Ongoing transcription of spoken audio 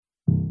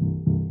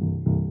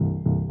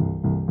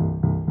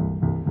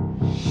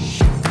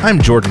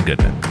I'm Jordan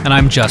Goodman. And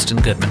I'm Justin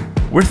Goodman.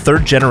 We're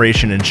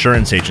third-generation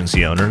insurance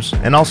agency owners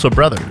and also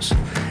brothers.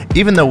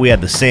 Even though we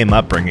had the same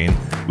upbringing,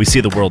 we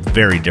see the world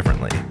very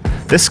differently.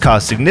 This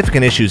caused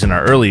significant issues in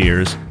our early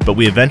years, but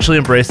we eventually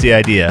embraced the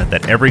idea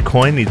that every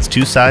coin needs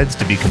two sides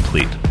to be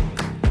complete.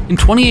 In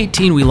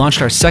 2018, we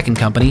launched our second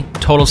company,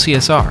 Total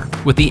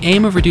CSR, with the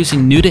aim of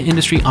reducing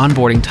new-to-industry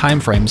onboarding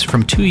timeframes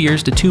from 2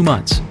 years to 2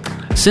 months.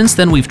 Since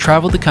then, we've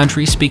traveled the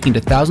country speaking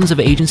to thousands of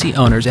agency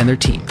owners and their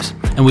teams,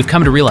 and we've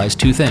come to realize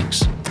two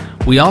things.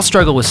 We all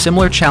struggle with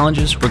similar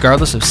challenges,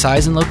 regardless of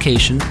size and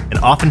location. And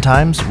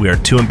oftentimes, we are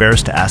too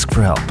embarrassed to ask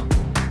for help.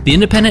 The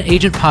Independent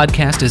Agent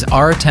Podcast is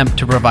our attempt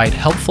to provide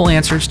helpful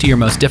answers to your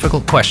most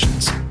difficult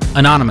questions.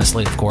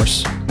 Anonymously, of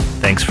course.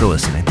 Thanks for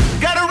listening.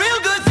 Got a real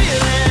good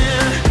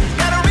feeling,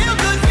 got a real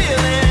good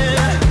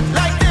feeling,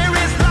 like there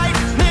is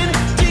lightning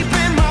deep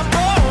in my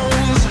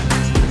bones.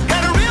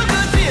 Got a real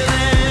good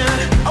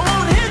feeling, I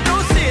won't hit no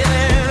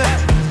ceiling.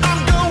 I'm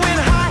going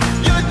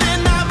higher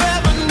than I've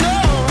ever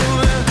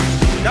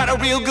known. Got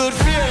a real good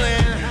feeling.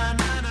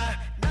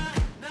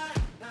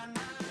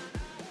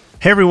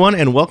 Hey everyone,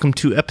 and welcome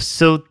to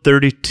episode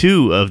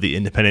 32 of The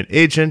Independent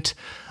Agent.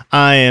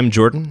 I am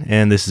Jordan,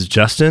 and this is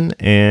Justin,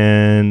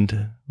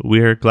 and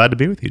we're glad to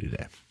be with you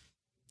today.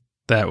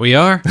 That we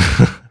are.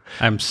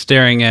 I'm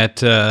staring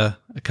at a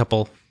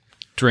couple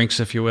drinks,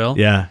 if you will.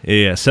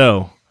 Yeah.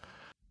 So,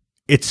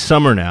 it's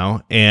summer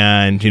now,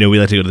 and, we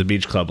like to go to the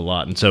beach club a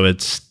lot, and so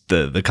it's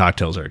the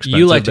cocktails are expensive.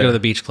 You like to go to the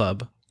beach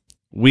club.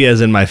 We,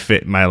 as in my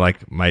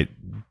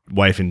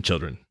wife and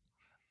children.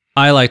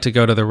 I like to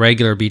go to the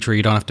regular beach where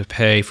you don't have to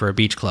pay for a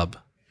beach club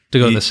to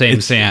go to the same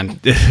sand.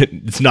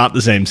 It's not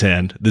the same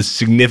sand. This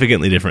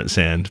significantly different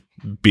sand,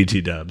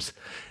 BT dubs.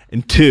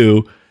 And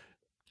two,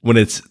 when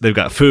they've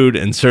got food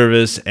and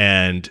service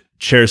and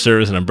chair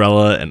service and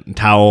umbrella and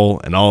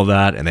towel and all of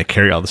that, and they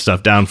carry all the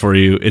stuff down for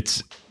you,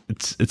 it's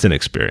an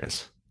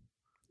experience.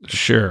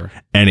 Sure.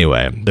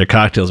 Anyway, their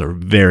cocktails are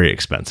very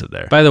expensive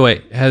there. By the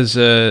way, has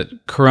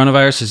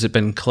coronavirus, has it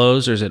been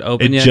closed or is it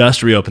open yet? It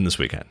just reopened this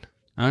weekend.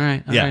 All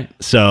right.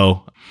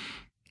 So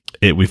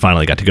we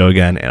finally got to go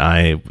again,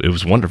 and it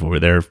was wonderful. We were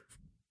there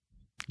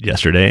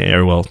Saturday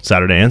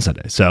and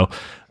Sunday. So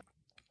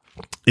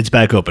it's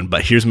back open.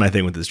 But here's my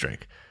thing with this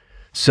drink.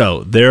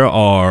 So there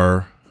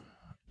are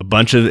a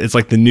bunch of, it's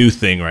like the new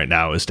thing right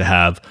now is to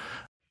have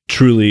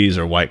Trulies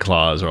or White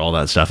Claws or all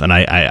that stuff. And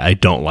I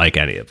don't like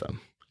any of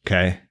them.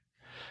 Okay.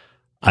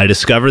 I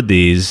discovered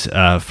these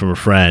from a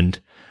friend,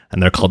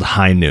 and they're called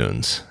High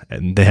Noons,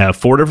 and they have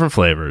 4 different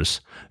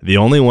flavors. The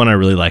only one I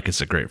really like is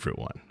the grapefruit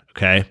one,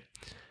 okay?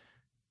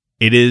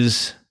 It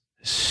is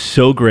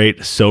so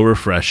great, so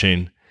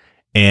refreshing,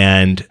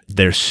 and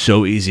they're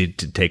so easy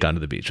to take onto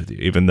the beach with you,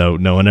 even though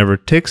no one ever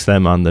takes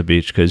them on the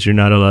beach because you're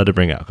not allowed to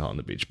bring alcohol on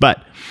the beach.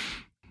 But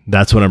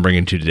that's what I'm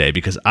bringing to you today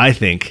because I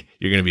think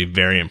you're going to be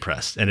very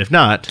impressed. And if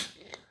not,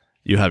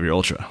 you have your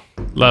Ultra.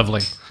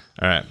 Lovely.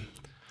 All right.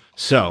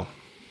 So,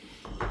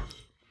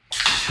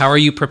 how are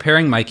you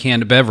preparing my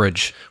canned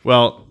beverage?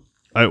 Well,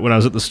 when I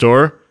was at the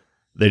store,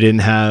 they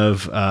didn't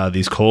have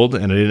these cold,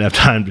 and I didn't have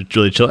time to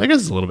really chill. I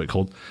guess it's a little bit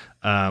cold,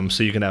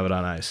 so you can have it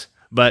on ice.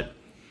 But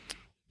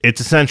it's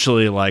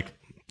essentially like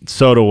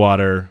soda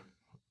water,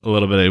 a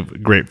little bit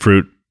of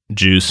grapefruit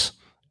juice,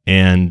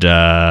 and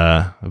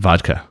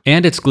vodka.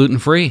 And it's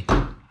gluten-free.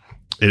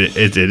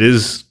 It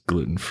is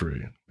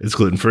gluten-free. It's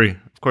gluten-free.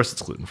 Of course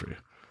it's gluten-free.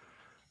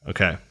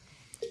 Okay.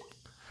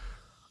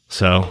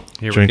 So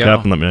drink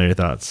up and let me know your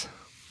thoughts.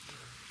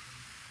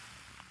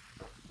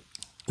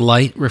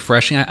 Light,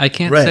 refreshing. I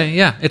can't say.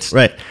 Yeah, it's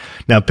right.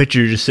 Now picture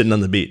you're just sitting on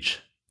the beach,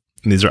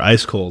 and these are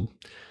ice cold,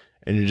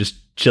 and you're just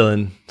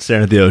chilling,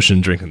 staring at the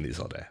ocean, drinking these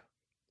all day.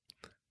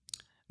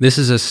 This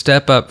is a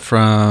step up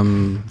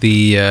from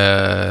the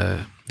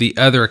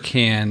other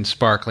canned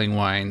sparkling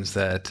wines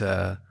that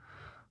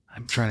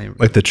I'm trying to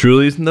like the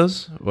Trulies and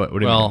those. What do you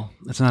mean? Well,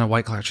 it's not a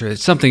White Claw Truly.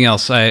 It's something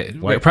else.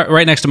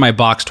 Right next to my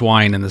boxed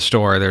wine in the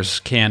store,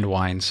 there's canned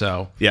wine.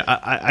 So yeah,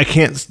 I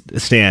can't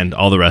stand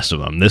all the rest of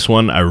them. This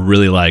one I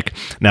really like.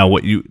 Now,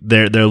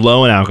 they're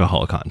low in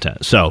alcohol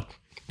content. So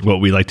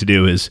what we like to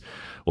do is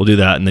we'll do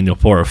that, and then you'll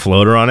pour a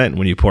floater on it. And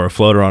when you pour a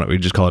floater on it, we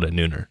just call it a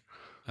nooner.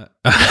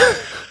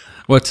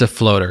 What's a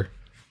floater?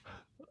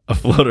 A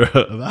floater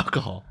of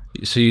alcohol.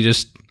 So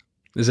is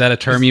that a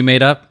term you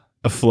made up?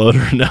 A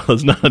floater? No,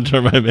 it's not a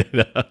term I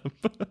made up.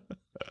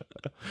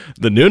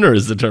 The nooner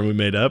is the term we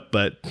made up,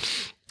 but...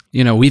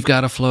 We've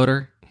got a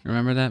floater.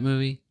 Remember that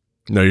movie?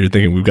 No, you're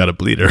thinking we've got a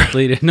bleeder.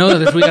 No,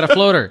 we got a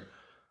floater.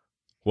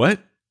 What?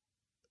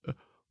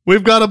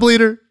 We've got a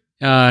bleeder?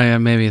 Yeah,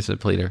 maybe it's a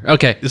pleater.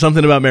 Okay.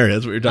 Something about Mary,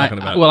 that's what you're talking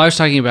about. Well, I was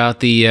talking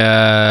about the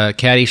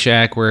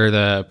Caddyshack where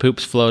the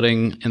poop's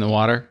floating in the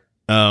water.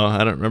 Oh, I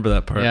don't remember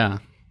that part. Yeah.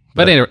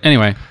 But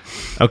anyway.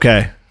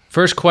 Okay.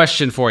 First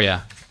question for you.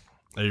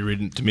 Are you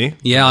reading it to me?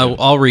 Yeah,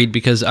 I'll read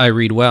because I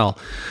read well.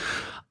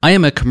 I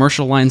am a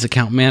commercial lines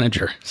account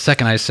manager.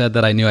 Second, I said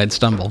that I knew I'd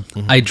stumble.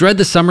 Mm-hmm. I dread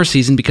the summer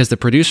season because the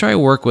producer I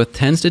work with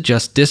tends to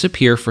just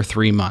disappear for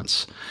 3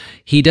 months.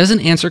 He doesn't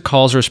answer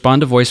calls or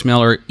respond to voicemail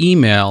or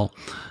email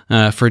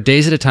for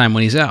days at a time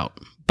when he's out.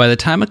 By the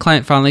time a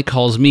client finally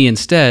calls me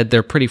instead,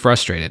 they're pretty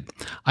frustrated.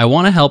 I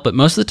want to help, but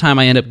most of the time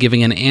I end up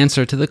giving an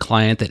answer to the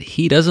client that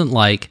he doesn't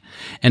like,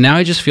 and now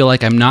I just feel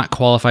like I'm not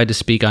qualified to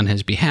speak on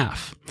his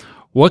behalf.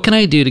 What can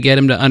I do to get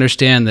him to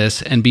understand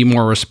this and be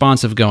more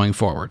responsive going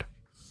forward?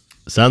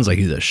 Sounds like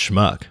he's a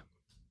schmuck.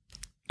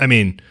 I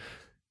mean,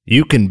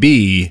 you can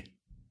be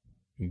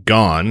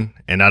gone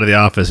and out of the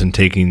office and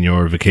taking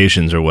your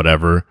vacations or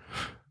whatever,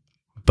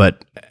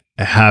 but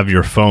have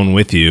your phone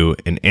with you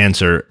and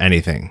answer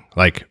anything.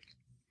 Like,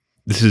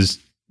 this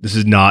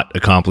is not a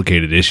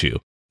complicated issue.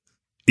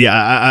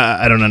 Yeah,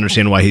 I don't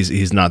understand why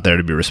he's not there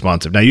to be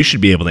responsive. Now, you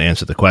should be able to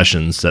answer the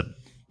questions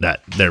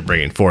that they're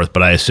bringing forth,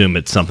 but I assume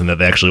it's something that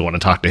they actually want to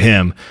talk to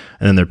him,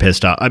 and then they're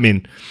pissed off. I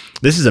mean,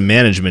 this is a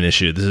management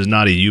issue. This is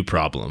not a you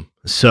problem.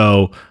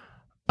 So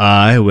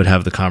I would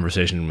have the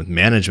conversation with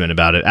management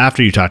about it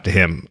after you talk to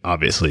him,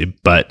 obviously.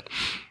 But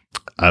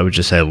I would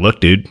just say,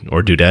 look, dude,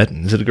 or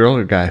dudette. Is it a girl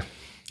or a guy?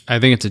 I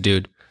think it's a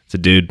dude. It's a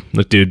dude.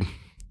 Look, dude.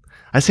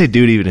 I say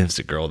dude even if it's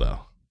a girl,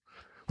 though.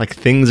 Like,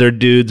 things are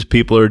dudes,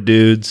 people are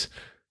dudes.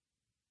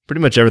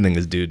 Pretty much everything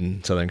is dude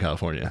in Southern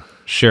California.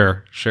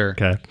 Sure.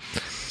 Okay.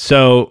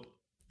 So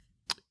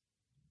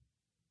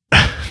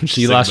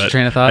you lost your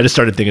train of thought? I just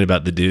started thinking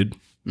about the dude.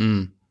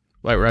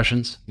 White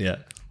Russians? Yeah.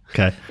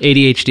 Okay.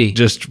 ADHD.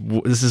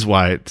 This is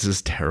why this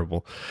is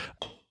terrible.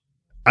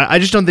 I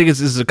just don't think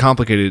this is a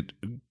complicated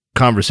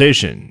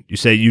conversation. You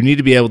say you need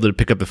to be able to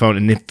pick up the phone,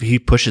 and if he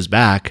pushes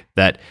back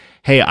that,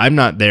 hey, I'm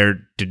not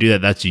there to do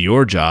that, that's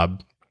your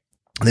job,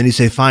 and then you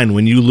say, fine,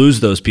 when you lose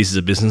those pieces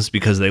of business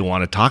because they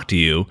want to talk to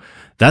you,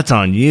 that's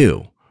on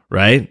you,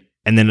 right?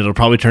 And then it'll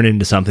probably turn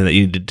into something that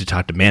you need to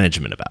talk to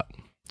management about.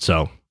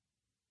 So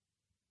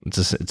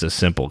it's a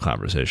simple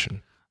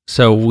conversation.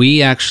 So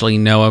we actually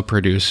know a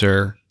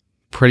producer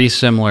pretty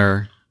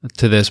similar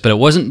to this, but it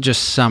wasn't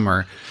just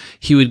summer.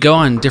 He would go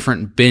on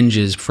different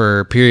binges for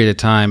a period of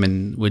time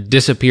and would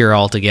disappear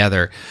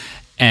altogether.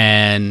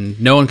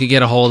 And no one could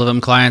get a hold of him.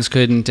 Clients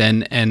couldn't.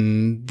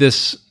 And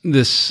this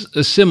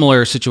a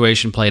similar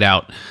situation played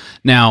out.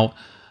 Now,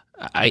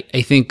 I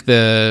think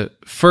the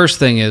first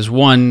thing is,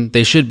 one,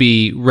 they should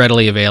be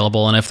readily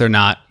available. And if they're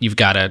not, you've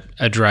got to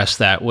address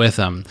that with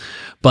them.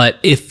 But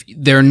if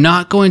they're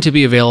not going to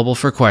be available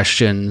for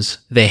questions,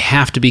 they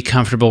have to be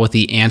comfortable with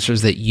the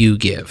answers that you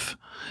give.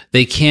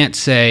 They can't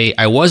say,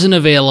 I wasn't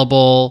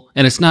available,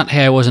 and it's not,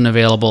 hey, I wasn't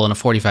available in a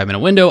 45-minute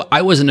window.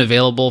 I wasn't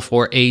available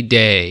for a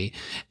day.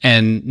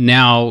 And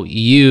now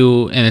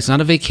and it's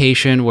not a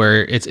vacation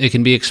where it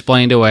can be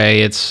explained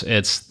away. This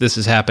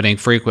is happening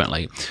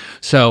frequently.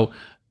 So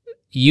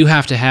you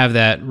have to have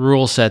that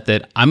rule set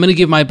that I'm going to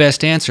give my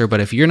best answer,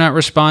 but if you're not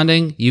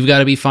responding, you've got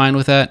to be fine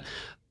with that.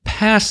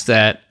 Past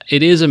that,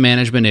 it is a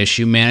management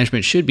issue.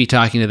 Management should be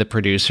talking to the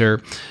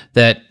producer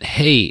that,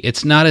 hey,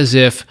 it's not as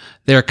if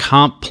their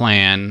comp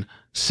plan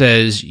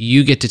says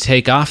you get to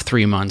take off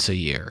 3 months a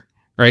year,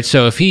 right?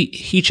 So if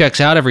he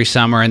checks out every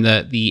summer and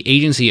the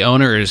agency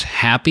owner is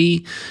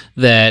happy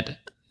that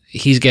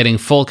he's getting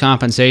full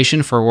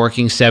compensation for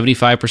working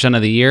 75%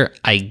 of the year,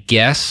 I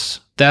guess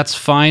that's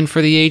fine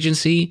for the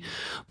agency.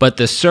 But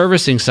the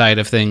servicing side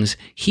of things,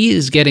 he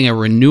is getting a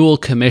renewal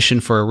commission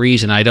for a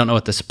reason. I don't know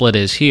what the split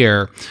is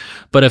here,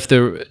 but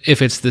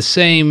if it's the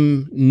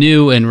same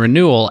new and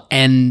renewal,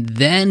 and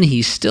then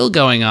he's still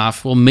going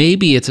off, well,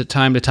 maybe it's a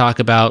time to talk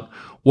about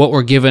what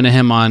we're giving to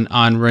him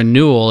on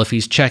renewal if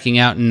he's checking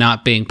out and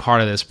not being part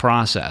of this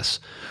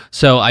process.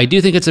 So I do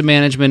think it's a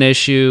management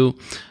issue.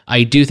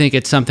 I do think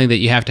it's something that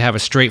you have to have a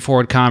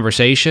straightforward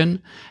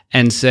conversation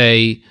and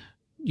say,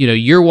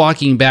 you're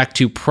walking back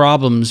to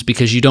problems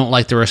because you don't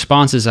like the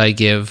responses I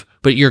give,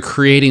 but you're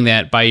creating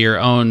that by your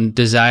own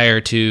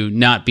desire to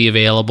not be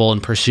available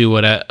and pursue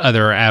what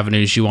other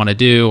avenues you want to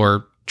do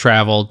or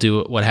travel,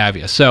 do what have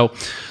you. So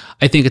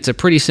I think it's a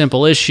pretty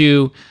simple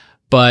issue,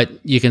 but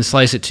you can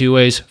slice it two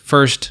ways.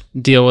 First,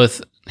 deal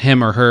with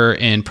him or her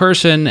in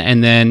person,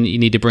 and then you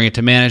need to bring it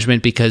to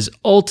management because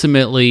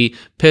ultimately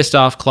pissed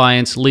off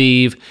clients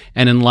leave,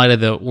 and in light of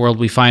the world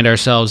we find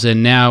ourselves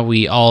in now,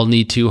 we all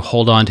need to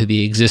hold on to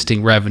the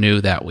existing revenue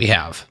that we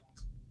have.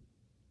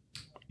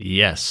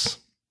 Yes,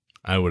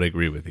 I would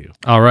agree with you.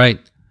 All right.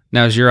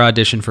 Now's your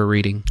audition for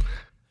reading.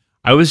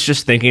 I was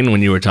just thinking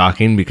when you were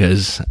talking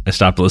because I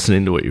stopped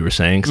listening to what you were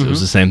saying because it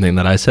was the same thing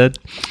that I said.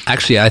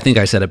 Actually, I think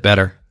I said it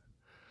better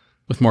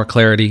with more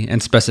clarity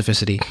and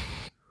specificity.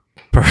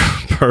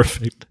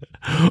 Perfect.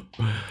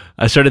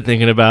 I started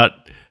thinking about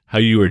how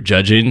you were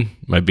judging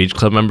my beach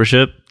club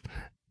membership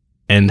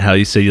and how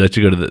you say you like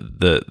to go to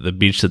the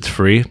beach that's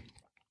free.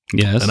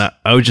 Yes. And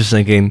I was just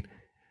thinking,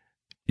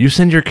 you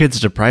send your kids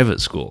to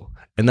private school,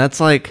 and that's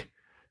like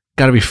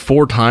got to be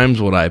 4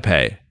 times what I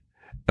pay.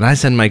 And I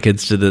send my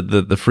kids to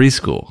the free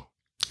school.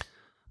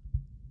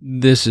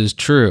 This is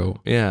true.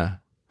 Yeah.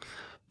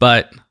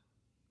 But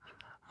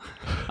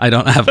I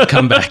don't have a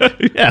comeback.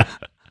 Yeah.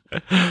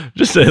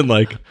 Just saying,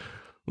 like,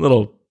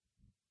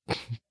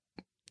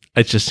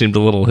 it just seemed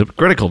a little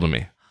hypocritical to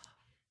me.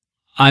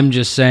 I'm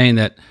just saying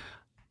that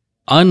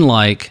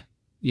unlike,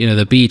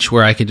 the beach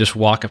where I could just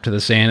walk up to the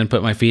sand and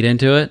put my feet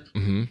into it,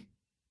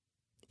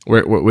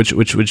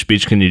 Which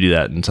beach can you do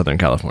that in Southern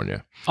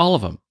California? All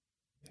of them.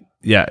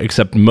 Yeah,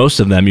 except most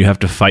of them you have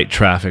to fight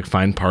traffic,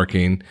 find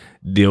parking,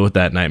 deal with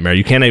that nightmare.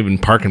 You can't even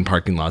park in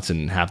parking lots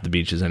in half the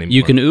beaches anymore.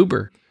 You can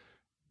Uber.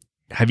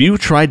 Have you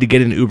tried to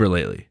get an Uber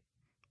lately?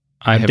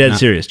 I'm have dead not.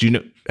 serious. Do you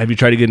know? Have you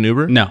tried to get an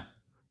Uber? No.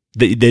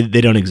 They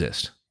don't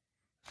exist.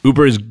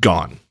 Uber is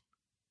gone.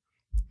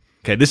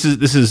 Okay, this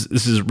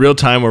is real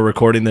time. We're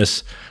recording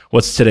this.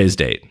 What's today's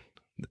date?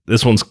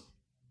 This one's,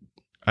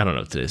 I don't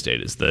know what today's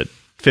date is. The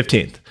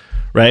 15th,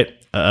 right?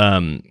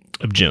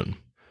 Of June.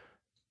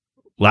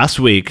 Last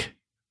week,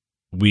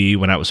 we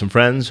went out with some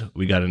friends.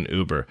 We got an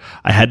Uber.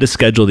 I had to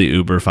schedule the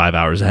Uber 5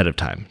 hours ahead of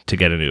time to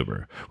get an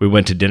Uber. We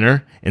went to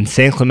dinner in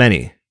San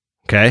Clemente.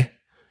 Okay,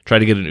 tried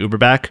to get an Uber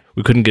back.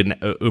 We couldn't get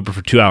an Uber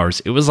for 2 hours.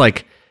 It was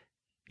like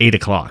 8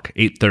 o'clock,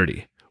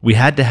 8:30. We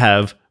had to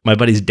have my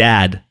buddy's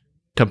dad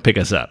come pick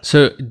us up.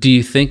 So do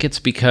you think it's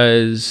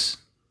because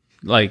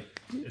like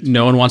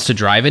no one wants to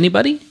drive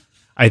anybody?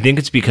 I think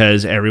it's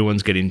because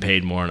everyone's getting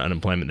paid more on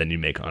unemployment than you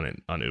make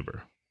on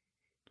Uber.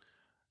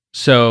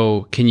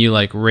 So can you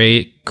like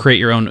create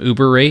your own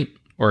Uber rate,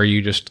 or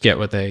you just get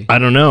what they? I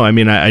don't know. I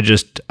mean,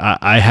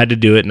 I had to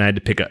do it, and I had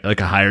to pick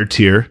like a higher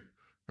tier,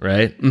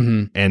 right?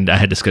 Mm-hmm. And I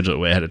had to schedule it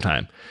way ahead of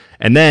time.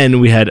 And then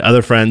we had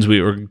other friends.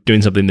 We were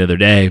doing something the other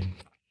day,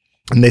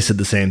 and they said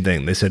the same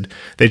thing. They said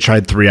they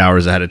tried 3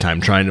 hours ahead of time,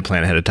 trying to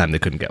plan ahead of time. They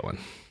couldn't get one.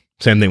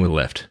 Same thing with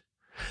Lyft.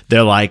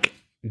 They're like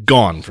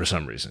gone for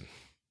some reason.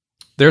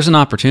 There's an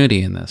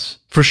opportunity in this.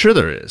 For sure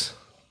there is.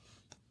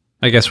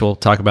 I guess we'll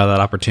talk about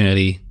that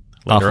opportunity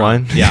later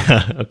on. Offline?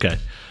 Yeah. Okay.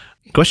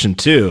 Question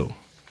 2.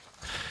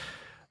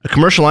 A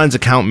commercial lines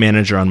account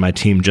manager on my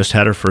team just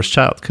had her first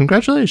child.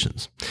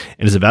 Congratulations.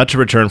 And is about to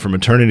return from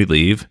maternity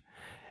leave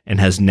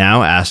and has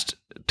now asked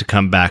to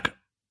come back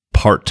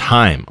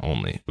part-time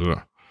only.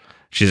 Ugh.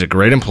 She's a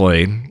great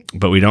employee,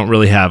 but we don't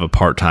really have a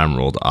part-time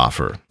role to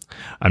offer.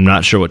 I'm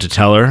not sure what to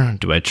tell her.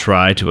 Do I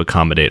try to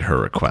accommodate her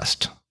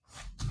request?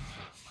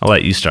 I'll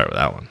let you start with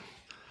that one.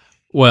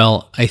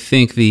 Well, I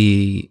think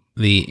the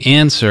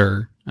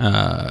answer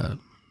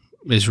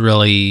is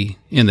really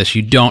in this.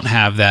 You don't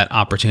have that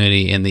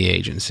opportunity in the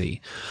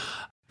agency.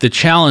 The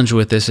challenge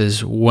with this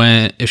is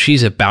if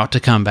she's about to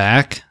come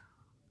back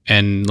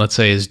and let's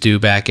say is due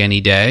back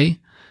any day,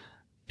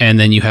 and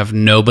then you have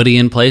nobody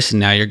in place and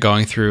now you're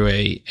going through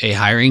a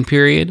hiring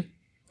period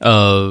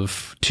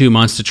of 2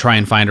 months to try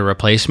and find a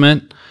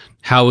replacement,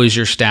 how is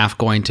your staff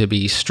going to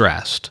be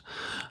stressed?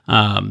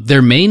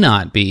 There may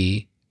not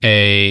be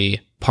a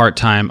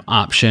part-time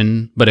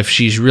option, but if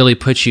she's really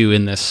put you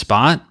in this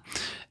spot,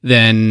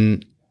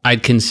 then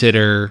I'd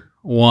consider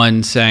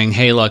one saying,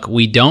 hey, look,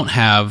 we don't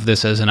have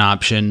this as an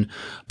option,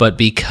 but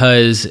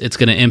because it's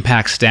going to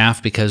impact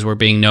staff because we're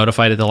being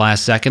notified at the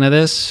last second of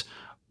this,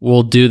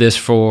 we'll do this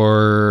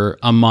for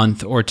a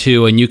month or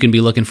two, and you can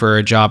be looking for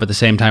a job at the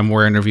same time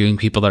we're interviewing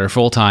people that are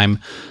full-time.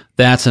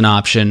 That's an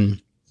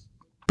option.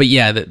 But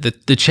yeah,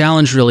 the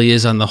challenge really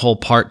is on the whole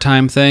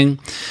part-time thing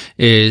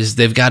is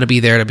they've got to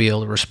be there to be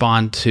able to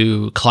respond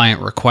to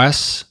client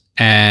requests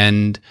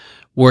and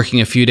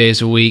working a few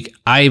days a week.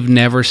 I've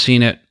never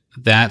seen it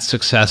that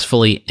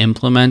successfully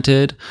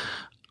implemented.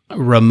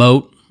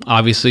 Remote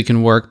obviously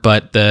can work,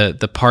 but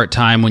the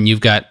part-time when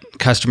you've got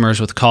customers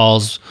with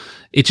calls,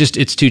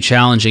 it's too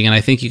challenging. And I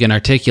think you can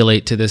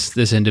articulate to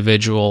this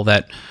individual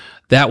that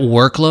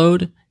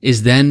workload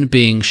is then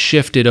being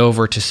shifted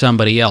over to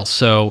somebody else.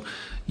 So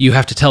you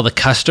have to tell the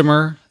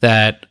customer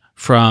that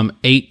from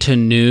 8 to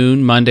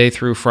noon, Monday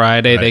through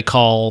Friday, Right. they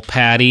call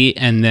Patty,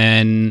 and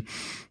then,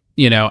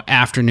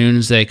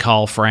 afternoons they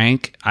call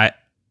Frank.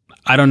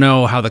 I don't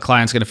know how the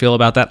client's going to feel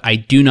about that. I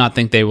do not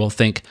think they will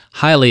think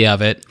highly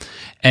of it.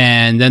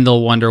 And then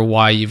they'll wonder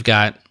why you've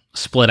got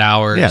split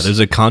hours. Yeah, there's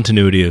a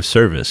continuity of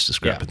service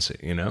discrepancy,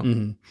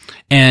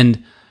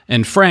 Mm-hmm.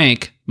 And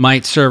Frank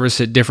might service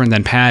it different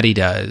than Patty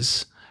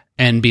does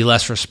and be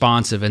less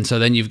responsive. And so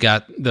then you've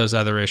got those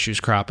other issues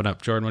cropping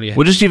up. Jordan, what do you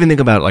Well, just even think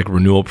about like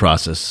renewal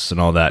process and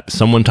all that.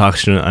 Someone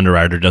talks to an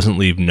underwriter, doesn't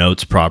leave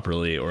notes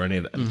properly or any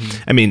of that.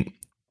 Mm-hmm. I mean,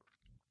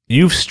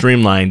 you've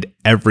streamlined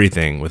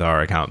everything with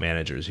our account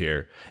managers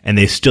here, and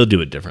they still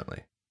do it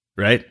differently,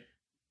 right?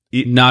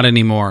 Not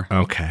anymore.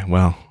 Okay,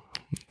 well,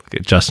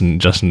 Justin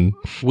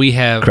We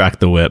have cracked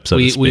the whip, so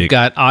to we've speak.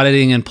 got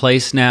auditing in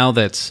place now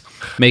that's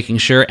making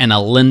sure, and a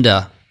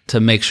Linda to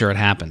make sure it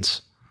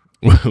happens.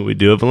 We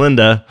do have a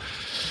Linda.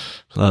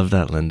 Love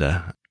that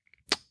Linda.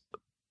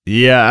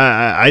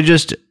 Yeah, I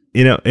just,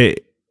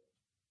 it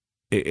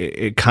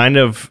kind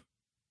of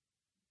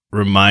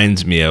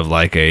reminds me of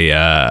like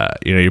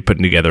you're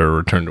putting together a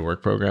return to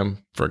work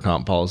program for a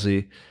comp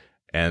policy,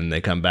 and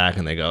they come back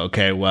and they go,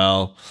 okay,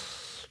 well,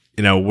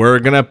 we're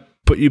going to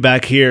put you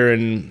back here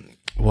and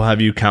we'll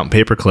have you count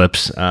paper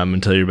clips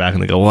until you're back.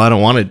 And they go, well, I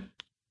don't want to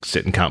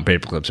sit and count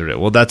paper clips every day.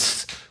 Well,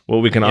 that's what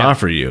we can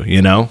offer you,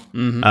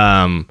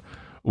 Mm-hmm.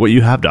 What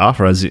you have to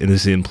offer as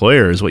the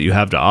employer is what you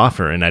have to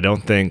offer. And I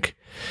don't think,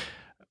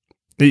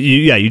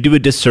 you do a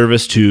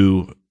disservice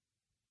to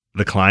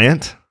the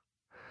client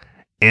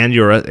and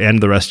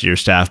the rest of your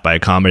staff by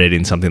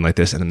accommodating something like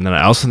this. And then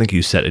I also think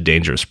you set a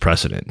dangerous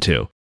precedent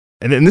too.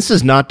 And this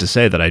is not to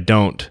say that I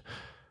don't.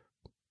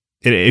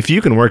 If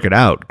you can work it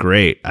out,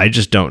 great. I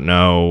just don't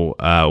know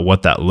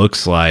what that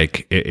looks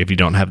like if you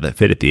don't have that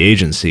fit at the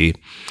agency.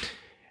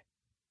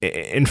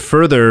 And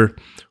further,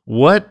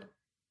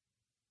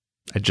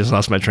 I just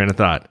lost my train of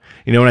thought.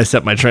 You know when I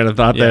set my train of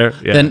thought there?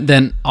 Yeah.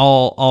 Then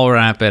I'll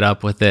wrap it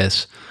up with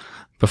this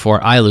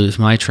before I lose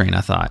my train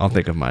of thought. I'll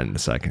think of mine in a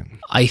second.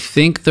 I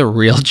think the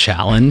real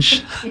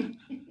challenge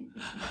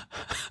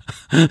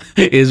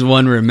is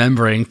one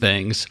remembering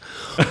things.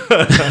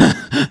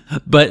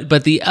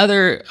 but the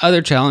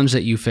other challenge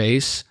that you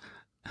face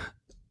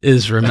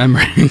is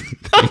remembering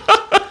things.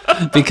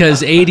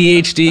 Because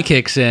ADHD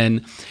kicks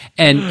in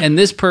and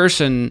this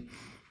person,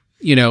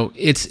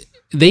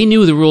 they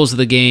knew the rules of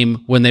the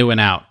game when they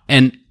went out.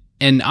 And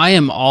I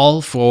am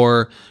all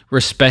for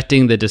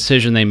respecting the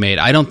decision they made.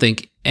 I don't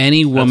think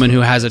any woman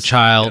who has a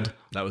child... Yeah,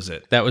 that was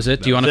it. That was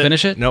it? Do you want to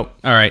finish it? Nope.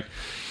 All right.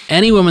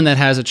 Any woman that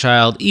has a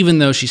child, even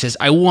though she says,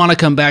 I want to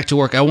come back to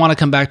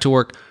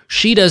work,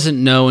 she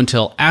doesn't know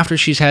until after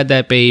she's had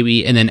that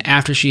baby, and then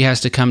after she has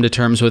to come to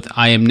terms with,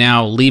 I am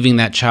now leaving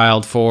that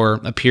child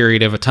for a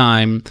period of a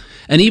time.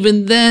 And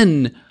even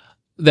then,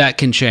 that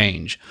can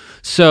change.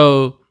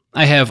 So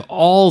I have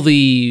all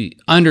the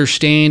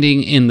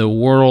understanding in the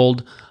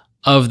world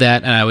of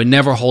that, and I would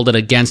never hold it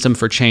against them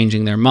for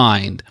changing their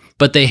mind.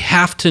 But they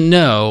have to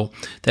know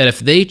that if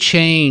they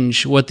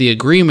change what the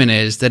agreement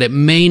is, that it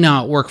may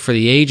not work for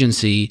the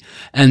agency,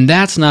 and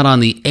that's not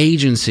on the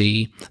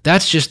agency.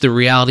 That's just the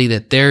reality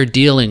that they're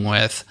dealing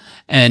with,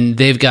 and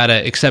they've got to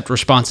accept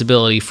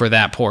responsibility for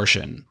that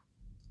portion.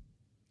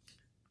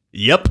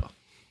 Yep.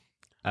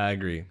 I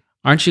agree.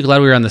 Aren't you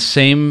glad we were on the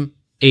same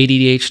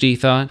ADHD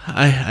thought?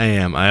 I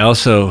am. I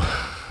also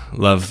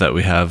love that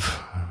we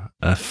have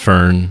a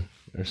fern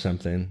or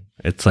something.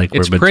 It's like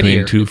It's we're between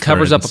prettier. two It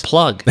covers up a ferns.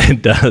 plug.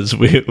 It does.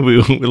 We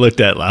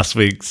looked at last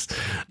week's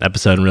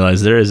episode and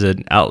realized there is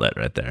an outlet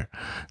right there.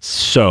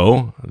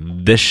 So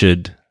this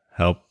should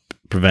help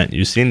prevent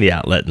you seeing the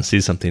outlet and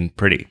see something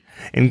pretty.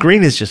 And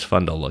green is just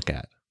fun to look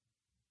at.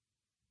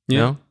 You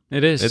know?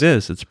 It is. It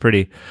is. It's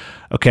pretty.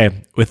 Okay.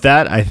 With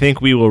that, I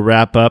think we will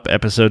wrap up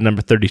episode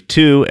number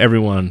 32.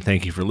 Everyone,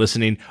 thank you for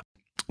listening.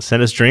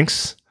 Send us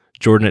drinks.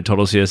 Jordan at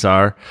Total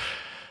CSR.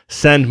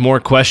 Send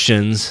more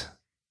questions.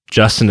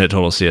 Justin at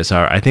Total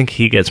CSR. I think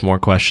he gets more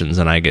questions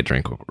than I get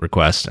drink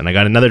requests. And I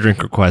got another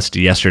drink request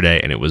yesterday,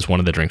 and it was one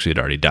of the drinks we had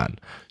already done.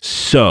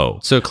 So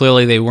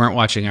clearly they weren't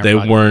watching our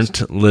podcast.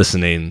 weren't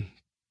listening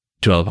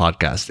to other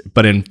podcasts.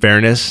 But in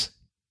fairness,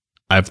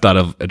 I've thought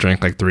of a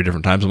drink like 3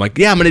 different times. I'm like,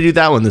 yeah, I'm going to do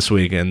that one this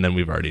week. And then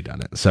we've already done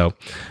it. So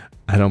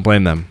I don't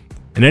blame them.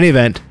 In any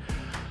event,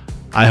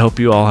 I hope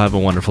you all have a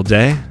wonderful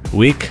day,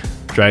 week.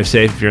 Drive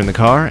safe if you're in the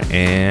car.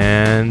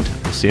 And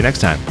we'll see you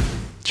next time.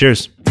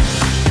 Cheers.